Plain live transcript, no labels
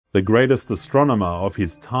The greatest astronomer of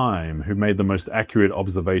his time, who made the most accurate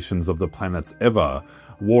observations of the planets ever,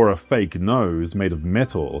 wore a fake nose made of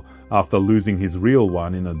metal after losing his real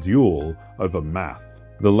one in a duel over math.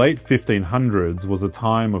 The late 1500s was a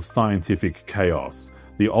time of scientific chaos.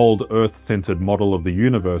 The old Earth-centered model of the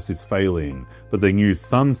universe is failing, but the new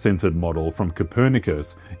Sun-centered model from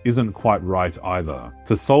Copernicus isn't quite right either.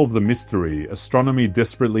 To solve the mystery, astronomy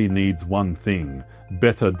desperately needs one thing: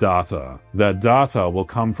 better data. That data will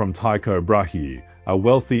come from Tycho Brahe, a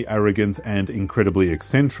wealthy, arrogant, and incredibly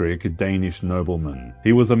eccentric Danish nobleman.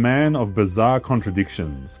 He was a man of bizarre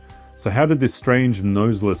contradictions. So how did this strange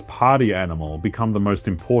noseless party animal become the most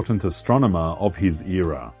important astronomer of his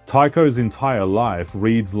era? Tycho's entire life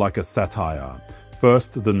reads like a satire.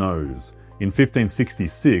 First, the nose. In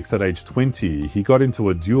 1566, at age 20, he got into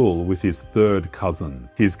a duel with his third cousin.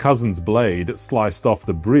 His cousin's blade sliced off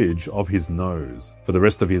the bridge of his nose. For the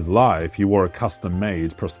rest of his life, he wore a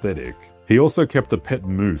custom-made prosthetic. He also kept a pet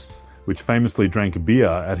moose, which famously drank beer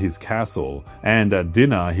at his castle, and at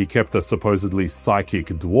dinner he kept a supposedly psychic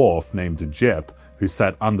dwarf named Jep, who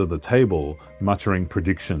sat under the table, muttering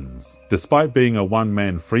predictions. Despite being a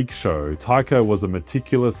one-man freak show, Tycho was a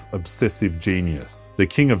meticulous, obsessive genius. The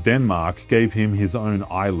King of Denmark gave him his own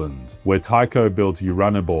island, where Tycho built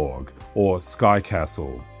Uraniborg, or Sky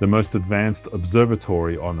Castle, the most advanced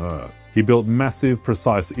observatory on Earth. He built massive,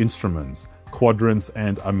 precise instruments, quadrants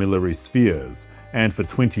and armillary spheres, and for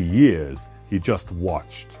 20 years, he just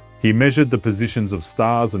watched. He measured the positions of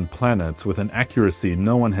stars and planets with an accuracy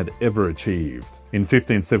no one had ever achieved. In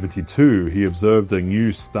 1572, he observed a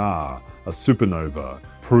new star, a supernova,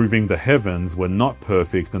 proving the heavens were not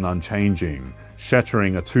perfect and unchanging,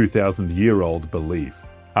 shattering a 2,000-year-old belief.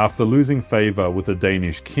 After losing favor with the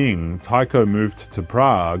Danish king, Tycho moved to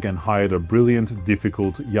Prague and hired a brilliant,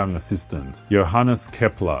 difficult young assistant, Johannes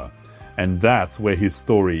Kepler. And that's where his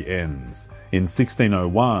story ends. In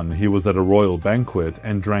 1601, he was at a royal banquet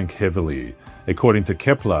and drank heavily. According to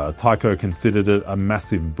Kepler, Tycho considered it a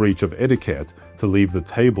massive breach of etiquette to leave the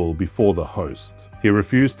table before the host. He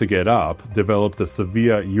refused to get up, developed a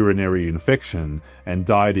severe urinary infection, and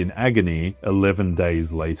died in agony 11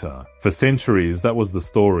 days later. For centuries, that was the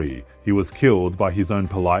story. He was killed by his own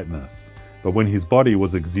politeness. But when his body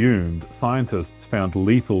was exhumed, scientists found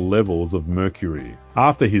lethal levels of mercury.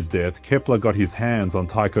 After his death, Kepler got his hands on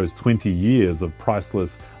Tycho's 20 years of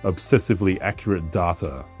priceless, obsessively accurate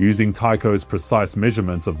data. Using Tycho's precise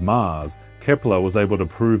measurements of Mars, Kepler was able to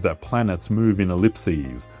prove that planets move in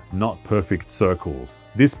ellipses, not perfect circles.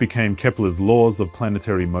 This became Kepler's laws of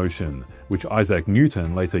planetary motion, which Isaac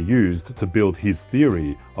Newton later used to build his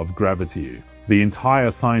theory of gravity. The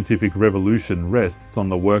entire scientific revolution rests on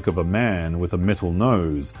the work of a man with a metal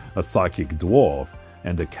nose, a psychic dwarf,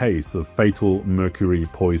 and a case of fatal mercury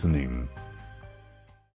poisoning.